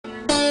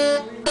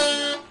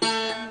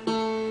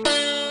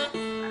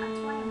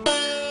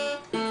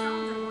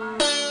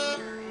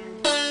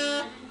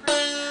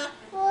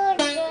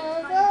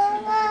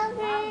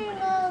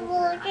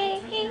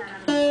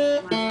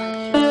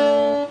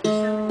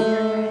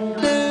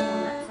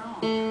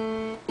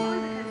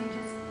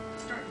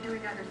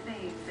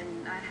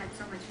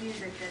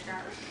that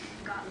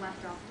got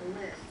left off the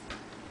list.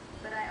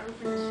 But I opened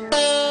the show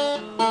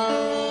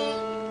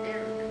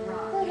and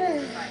rock. But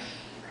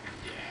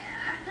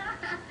yeah.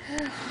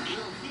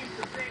 We'll keep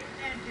the faith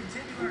and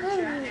continue our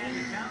chat and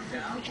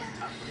countdown when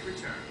Tucker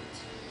returns.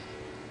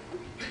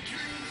 The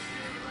dreams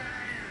still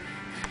lying.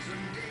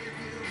 Someday it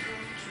will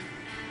come true.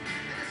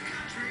 This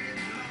country it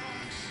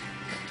belongs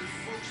to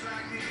folks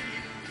like me and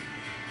you.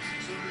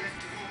 So let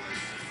the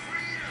voice of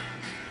freedom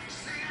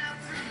sing out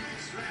through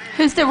this land.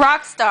 Who's the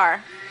rock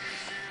star?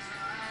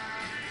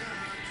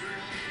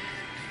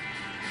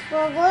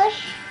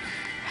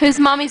 Who's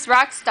mommy's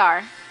rock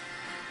star?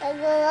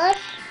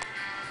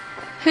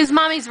 Who's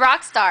mommy's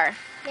rock star?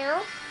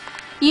 No.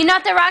 You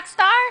not the rock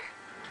star?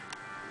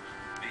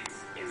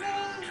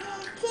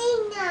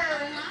 A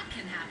lot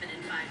can happen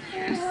in 5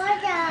 years.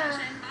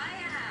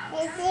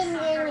 It's in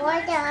the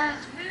water.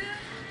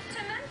 To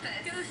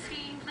Memphis. Go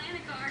skiing, plant a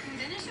garden,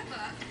 finish a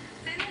book,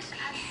 finish a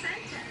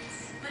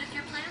sentence. But if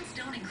your plans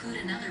don't include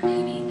another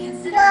baby,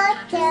 consider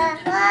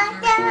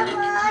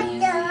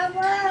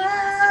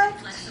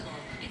flexible.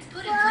 It's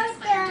put in place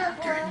by your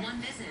doctor in one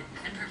visit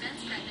and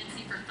prevents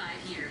pregnancy for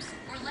 5 years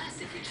or less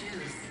if you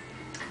choose.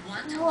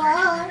 Want to learn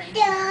more?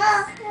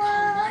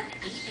 Call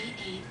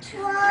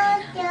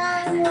 1-888-2-MORENA.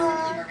 Visit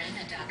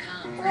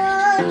morena.com.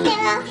 Are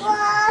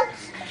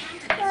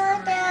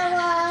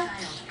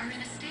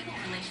in a stable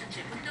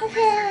relationship with no risk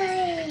or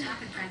history of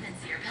ectopic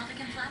pregnancy or pelvic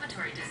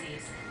inflammatory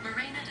disease.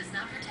 Morena does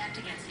not protect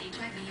against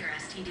HIV or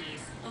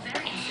STDs.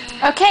 Ovarian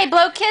cysts. Okay,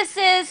 blow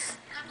kisses.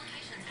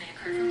 Complications may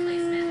occur from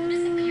placement.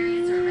 Missing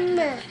periods or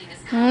irregular bleeding is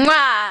common.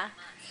 Mwah.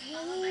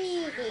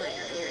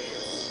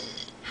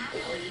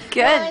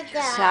 Good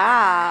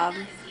job.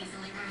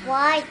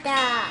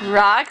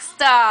 Rock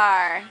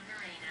star.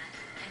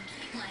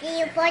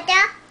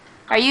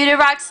 Are you the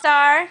rock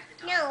star?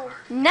 No.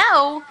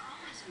 No.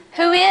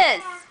 Who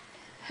is?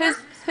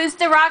 Who's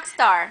the rock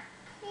star?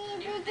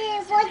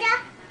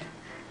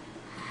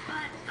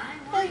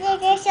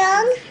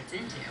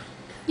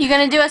 You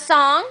gonna do a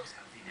song?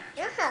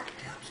 Yeah.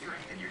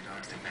 Strengthen your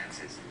dog's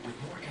defenses with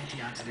more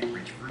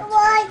antioxidant-rich fruits.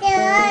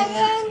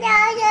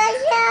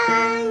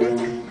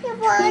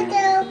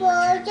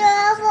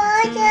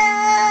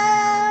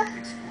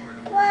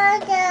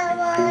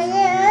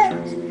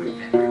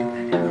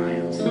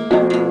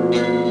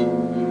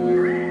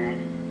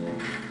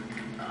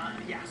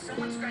 Yeah,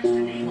 someone scratched a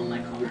name on my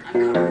car. I'm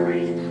covered,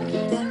 right?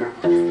 Okay, sir,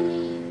 what is the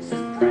name? This is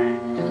Brad.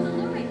 Well, the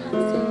low-rate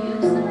policy you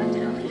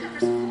selected only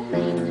covers full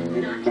names,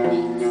 not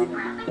names.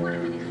 Bradley would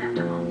have been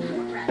acceptable.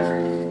 Or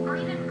Bradford. Or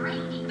even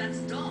Brady. That's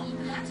dumb.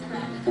 That's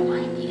Brad with a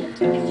YP.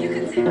 If you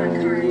can save on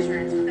car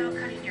insurance without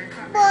cutting your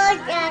coverage,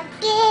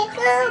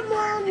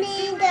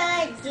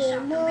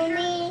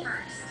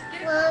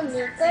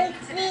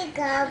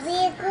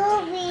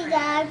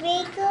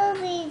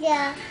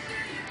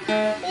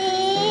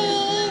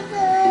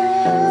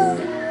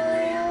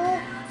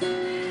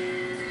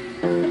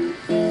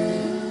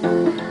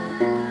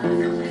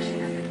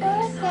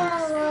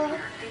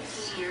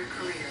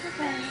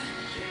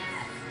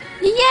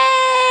 Yay!